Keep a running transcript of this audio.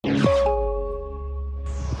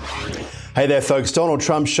Hey there, folks. Donald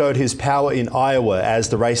Trump showed his power in Iowa as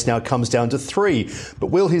the race now comes down to 3. But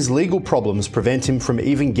will his legal problems prevent him from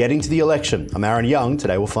even getting to the election? I'm Aaron Young.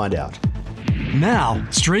 Today we'll find out. Now,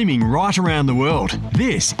 streaming right around the world,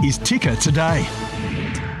 this is Ticker Today.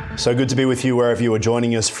 So good to be with you wherever you are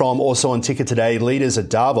joining us from. Also on Ticker Today, leaders at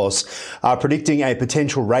Davos are predicting a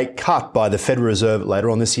potential rate cut by the Federal Reserve later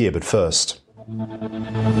on this year. But first,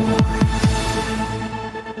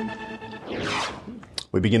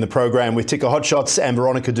 we begin the program with Ticker Hotshots, and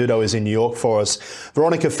Veronica Dudo is in New York for us.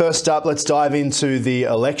 Veronica, first up, let's dive into the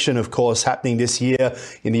election, of course, happening this year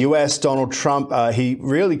in the US. Donald Trump, he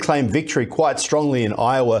really claimed victory quite strongly in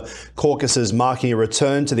Iowa caucuses, marking a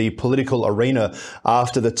return to the political arena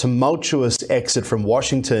after the tumultuous exit from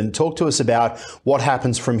Washington. Talk to us about what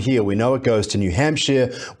happens from here. We know it goes to New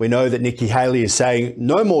Hampshire. We know that Nikki Haley is saying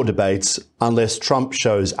no more debates unless Trump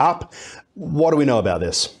shows up. What do we know about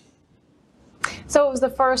this? So it was the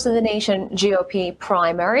first in the nation GOP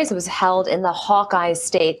primaries. It was held in the Hawkeye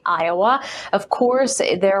state, Iowa. Of course,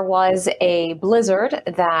 there was a blizzard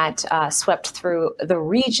that swept through the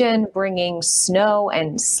region, bringing snow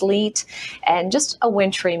and sleet and just a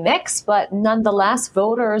wintry mix. But nonetheless,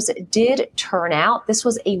 voters did turn out. This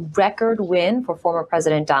was a record win for former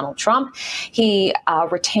President Donald Trump. He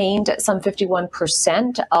retained some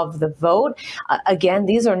 51% of the vote. Again,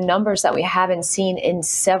 these are numbers that we haven't seen in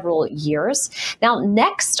several years. Now,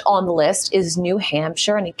 next on the list is New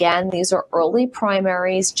Hampshire. And again, these are early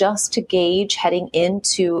primaries just to gauge heading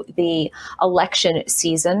into the election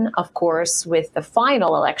season, of course, with the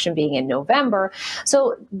final election being in November.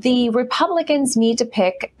 So the Republicans need to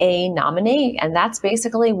pick a nominee. And that's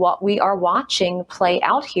basically what we are watching play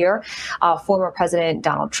out here. Former President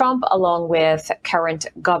Donald Trump, along with current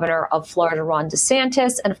governor of Florida, Ron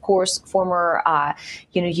DeSantis, and of course, former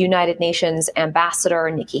United Nations ambassador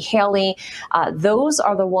Nikki Haley. Those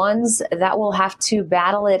are the ones that will have to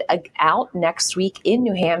battle it out next week in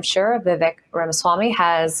New Hampshire. Vivek Ramaswamy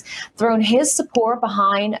has thrown his support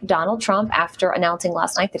behind Donald Trump after announcing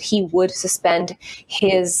last night that he would suspend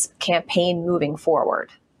his campaign moving forward.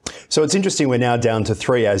 So it's interesting, we're now down to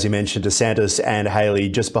 3, as you mentioned, DeSantis and Haley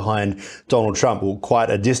just behind Donald Trump. Well, quite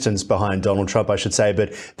a distance behind Donald Trump, I should say,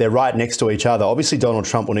 but they're right next to each other. Obviously, Donald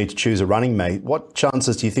Trump will need to choose a running mate. What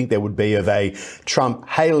chances do you think there would be of a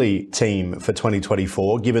Trump-Haley team for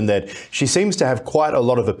 2024, given that she seems to have quite a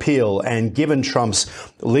lot of appeal, and given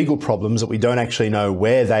Trump's legal problems that we don't actually know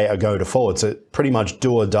where they are going to fall? It's a pretty much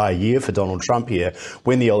do or die year for Donald Trump here.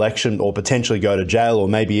 Win the election or potentially go to jail, or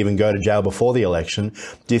maybe even go to jail before the election.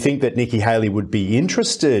 Do you think that Nikki Haley would be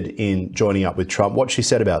interested in joining up with Trump? What she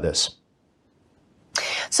said about this?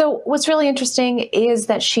 So what's really interesting is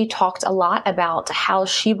that she talked a lot about how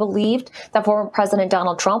she believed that former President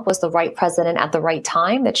Donald Trump was the right president at the right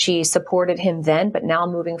time, that she supported him then, but now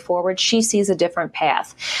moving forward, she sees a different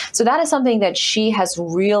path. So that is something that she has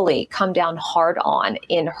really come down hard on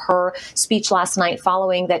in her speech last night,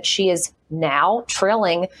 following that she is now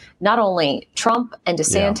trailing not only Trump and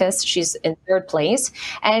DeSantis, she's in third place.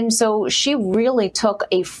 And so she really took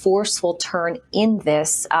a forceful turn in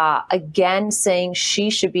this, again, saying she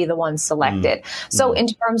should be the one selected. So in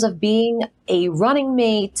terms of being a running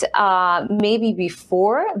mate, maybe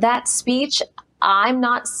before that speech, I'm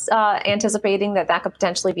not anticipating that could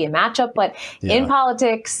potentially be a matchup, but in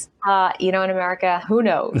politics, in America, who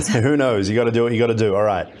knows? Who knows? You got to do what you got to do. All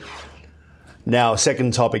right. Now,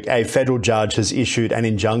 second topic, a federal judge has issued an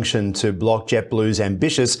injunction to block JetBlue's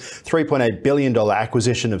ambitious $3.8 billion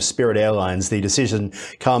acquisition of Spirit Airlines. The decision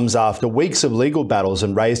comes after weeks of legal battles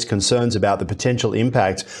and raised concerns about the potential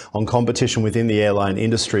impact on competition within the airline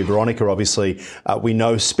industry. Veronica, obviously, we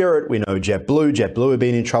know Spirit, we know JetBlue. JetBlue have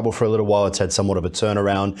been in trouble for a little while. It's had somewhat of a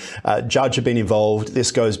turnaround. Judge have been involved.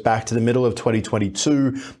 This goes back to the middle of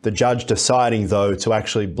 2022. The judge deciding, though, to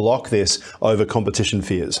actually block this over competition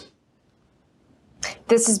fears.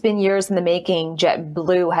 This has been years in the making.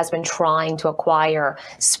 JetBlue has been trying to acquire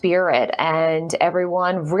Spirit, and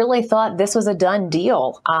everyone really thought this was a done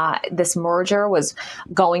deal. This merger was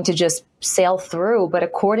going to just sail through. But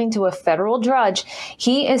according to a federal judge,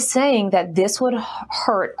 he is saying that this would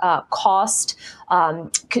hurt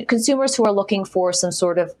consumers who are looking for some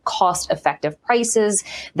sort of cost-effective prices,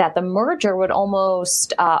 that the merger would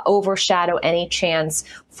almost overshadow any chance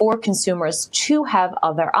for consumers to have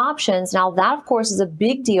other options. Now, that, of course, is a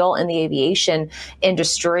big deal in the aviation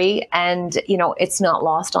industry. And, it's not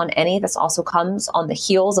lost on any. This also comes on the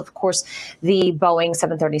heels, of course, the Boeing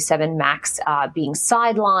 737 MAX being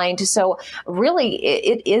sidelined. So really,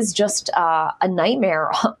 it is just a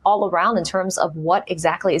nightmare all around in terms of what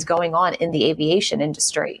exactly is going on in the aviation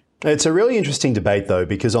industry. It's a really interesting debate, though,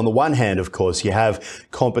 because on the one hand, of course, you have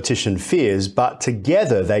competition fears, but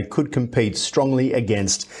together they could compete strongly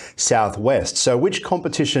against Southwest. So which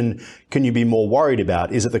competition can you be more worried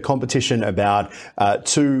about? Is it the competition about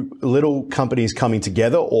two little companies coming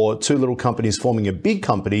together, or two little companies forming a big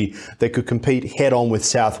company that could compete head on with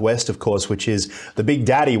Southwest, of course, which is the big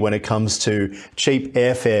daddy when it comes to cheap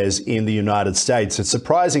airfares in the United States? It's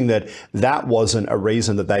surprising that that wasn't a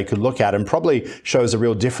reason that they could look at, and probably shows a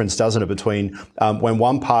real difference, doesn't it, between when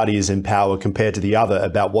one party is in power compared to the other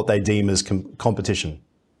about what they deem as competition.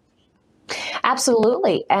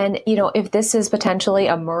 Absolutely. And, if this is potentially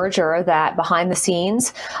a merger that behind the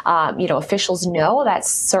scenes, officials know that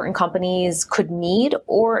certain companies could need,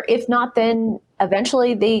 or if not, then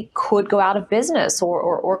eventually they could go out of business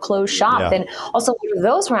or close shop. Yeah. Then also what are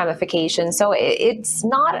those ramifications? So it's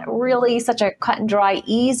not really such a cut and dry,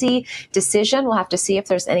 easy decision. We'll have to see if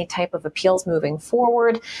there's any type of appeals moving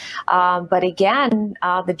forward. But again,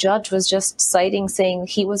 the judge was just saying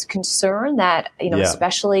he was concerned that,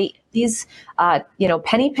 especially these,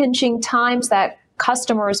 penny pinching times, that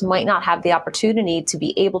customers might not have the opportunity to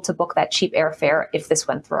be able to book that cheap airfare if this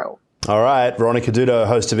went through. All right. Veronica Duda,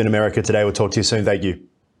 host of In America Today. We'll talk to you soon. Thank you.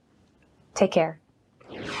 Take care.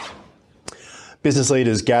 Business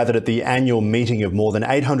leaders gathered at the annual meeting of more than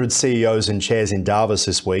 800 CEOs and chairs in Davos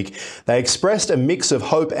this week. They expressed a mix of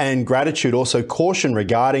hope and gratitude, also caution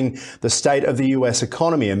regarding the state of the US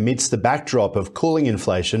economy amidst the backdrop of cooling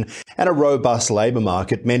inflation and a robust labour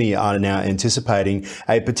market. Many are now anticipating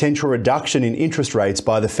a potential reduction in interest rates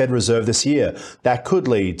by the Fed Reserve this year. That could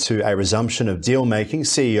lead to a resumption of deal-making.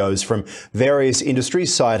 CEOs from various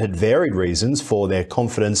industries cited varied reasons for their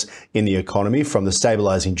confidence in the economy, from the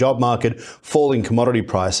stabilising job market, falling commodity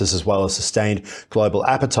prices, as well as sustained global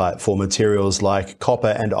appetite for materials like copper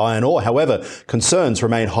and iron ore. However, concerns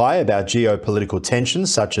remain high about geopolitical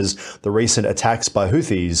tensions, such as the recent attacks by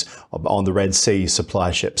Houthis on the Red Sea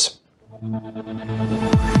supply ships.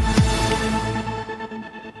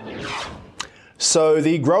 So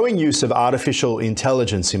the growing use of artificial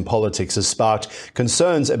intelligence in politics has sparked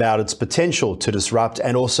concerns about its potential to disrupt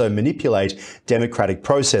and also manipulate democratic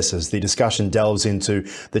processes. The discussion delves into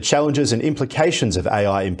the challenges and implications of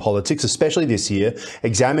AI in politics, especially this year,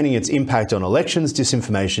 examining its impact on elections,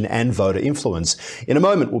 disinformation and voter influence. In a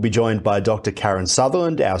moment, we'll be joined by Dr. Karen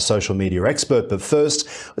Sutherland, our social media expert. But first,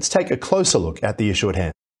 let's take a closer look at the issue at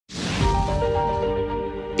hand.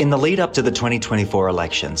 In the lead up to the 2024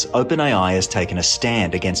 elections, OpenAI has taken a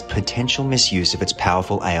stand against potential misuse of its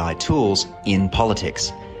powerful AI tools in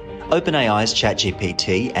politics. OpenAI's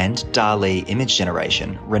ChatGPT and DALL-E image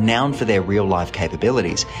generation, renowned for their real-life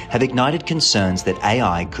capabilities, have ignited concerns that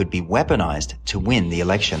AI could be weaponized to win the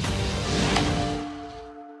election.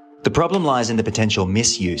 The problem lies in the potential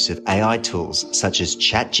misuse of AI tools such as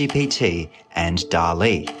ChatGPT and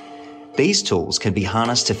DALL-E. These tools can be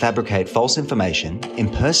harnessed to fabricate false information,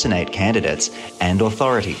 impersonate candidates and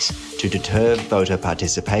authorities to deter voter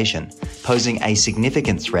participation, posing a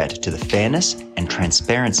significant threat to the fairness and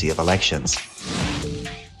transparency of elections.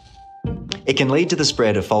 It can lead to the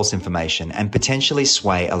spread of false information and potentially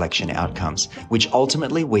sway election outcomes, which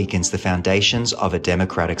ultimately weakens the foundations of a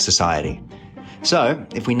democratic society. So,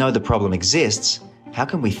 if we know the problem exists, how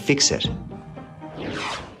can we fix it?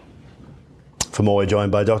 For more, we're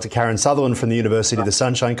joined by Dr. Karen Sutherland from the University of the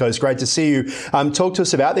Sunshine Coast. Great to see you. Talk to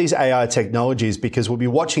us about these AI technologies, because we'll be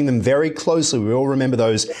watching them very closely. We all remember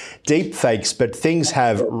those deep fakes, but things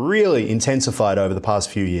have really intensified over the past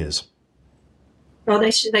few years. Well,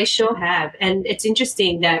 they sure have. And it's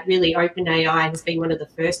interesting that really OpenAI has been one of the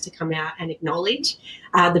first to come out and acknowledge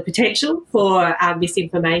the potential for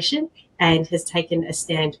misinformation and has taken a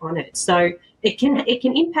stand on it. So it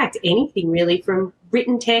can impact anything really, from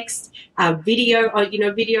written text, video,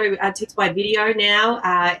 text by video now,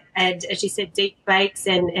 and as you said, deep fakes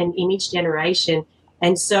and image generation.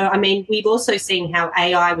 And so, I mean, we've also seen how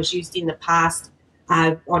AI was used in the past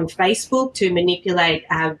on Facebook to manipulate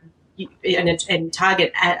and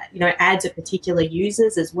target ads of particular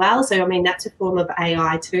users as well. So, I mean, that's a form of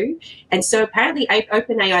AI too. And so apparently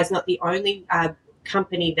OpenAI is not the only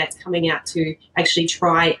company that's coming out to actually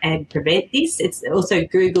try and prevent this. It's also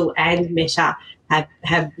Google and Meta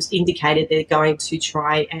have indicated they're going to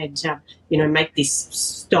try and make this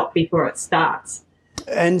stop before it starts.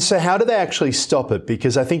 And so how do they actually stop it?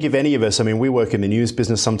 Because I think if any of us, I mean, we work in the news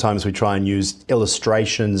business, sometimes we try and use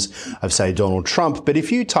illustrations of, say, Donald Trump. But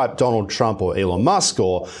if you type Donald Trump or Elon Musk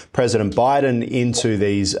or President Biden into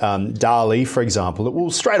these DALL-E, for example, it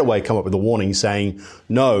will straight away come up with a warning saying,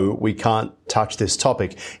 no, we can't touch this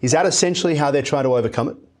topic. Is that essentially how they're trying to overcome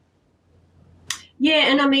it?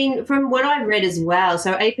 Yeah, and I mean, from what I've read as well,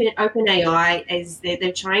 so OpenAI is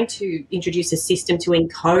they're trying to introduce a system to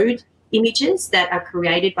encode images that are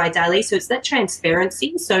created by DALL-E. So it's that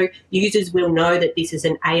transparency. So users will know that this is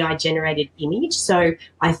an AI generated image. So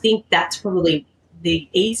I think that's probably the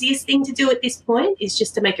easiest thing to do at this point, is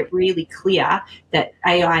just to make it really clear that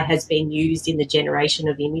AI has been used in the generation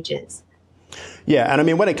of images. Yeah, and I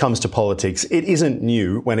mean, when it comes to politics, it isn't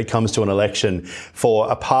new when it comes to an election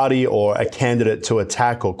for a party or a candidate to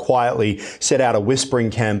attack or quietly set out a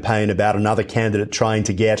whispering campaign about another candidate trying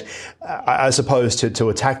to get, I suppose, to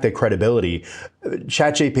attack their credibility.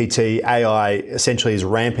 ChatGPT AI essentially is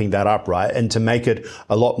ramping that up, right? And to make it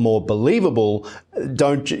a lot more believable,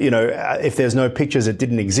 if there's no pictures, it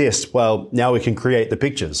didn't exist. Well, now we can create the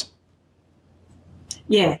pictures.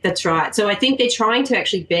 Yeah, that's right. So I think they're trying to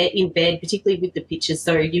actually embed, particularly with the pictures,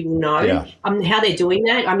 so you will know how they're doing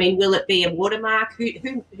that. I mean, will it be a watermark? Who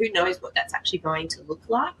knows what that's actually going to look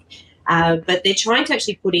like? But they're trying to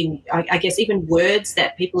actually put in, I guess, even words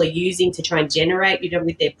that people are using to try and generate,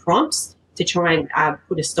 with their prompts, to try and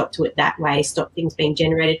put a stop to it that way, stop things being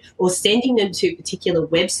generated, or sending them to particular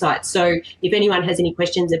websites. So if anyone has any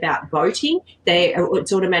questions about voting,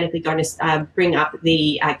 it's automatically going to bring up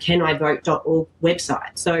the canivote.org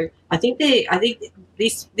website. So I think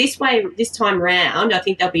this time round, I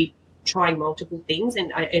think they'll be trying multiple things,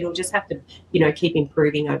 and it'll just have to, keep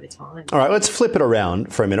improving over time. All right, let's flip it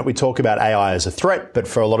around for a minute. We talk about AI as a threat, but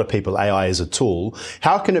for a lot of people, AI is a tool.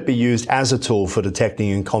 How can it be used as a tool for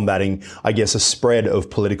detecting and combating, I guess, a spread of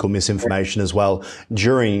political misinformation as well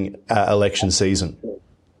during election season?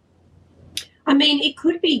 I mean, it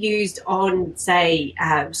could be used on, say,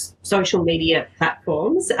 social media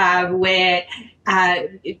platforms where,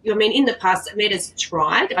 in the past, Meta's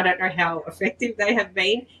tried. I don't know how effective they have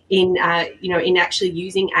been in actually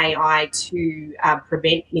using AI to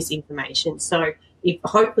prevent misinformation. So, if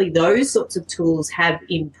hopefully those sorts of tools have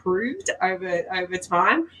improved over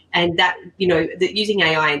time, and that using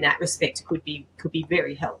AI in that respect could be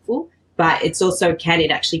very helpful. But it's also, can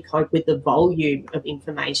it actually cope with the volume of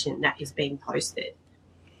information that is being posted?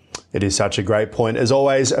 It is such a great point. As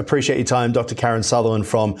always, appreciate your time, Dr. Karen Sutherland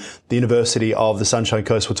from the University of the Sunshine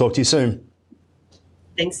Coast. We'll talk to you soon.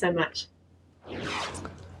 Thanks so much.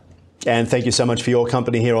 And thank you so much for your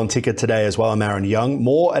company here on Ticker today as well. I'm Aaron Young.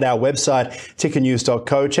 More at our website,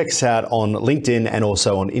 tickernews.co. Check us out on LinkedIn and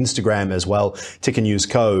also on Instagram as well. Ticker News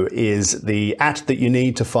Co is the @ that you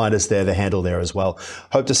need to find us there, the handle there as well.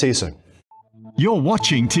 Hope to see you soon. You're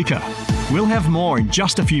watching Ticker. We'll have more in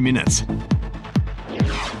just a few minutes.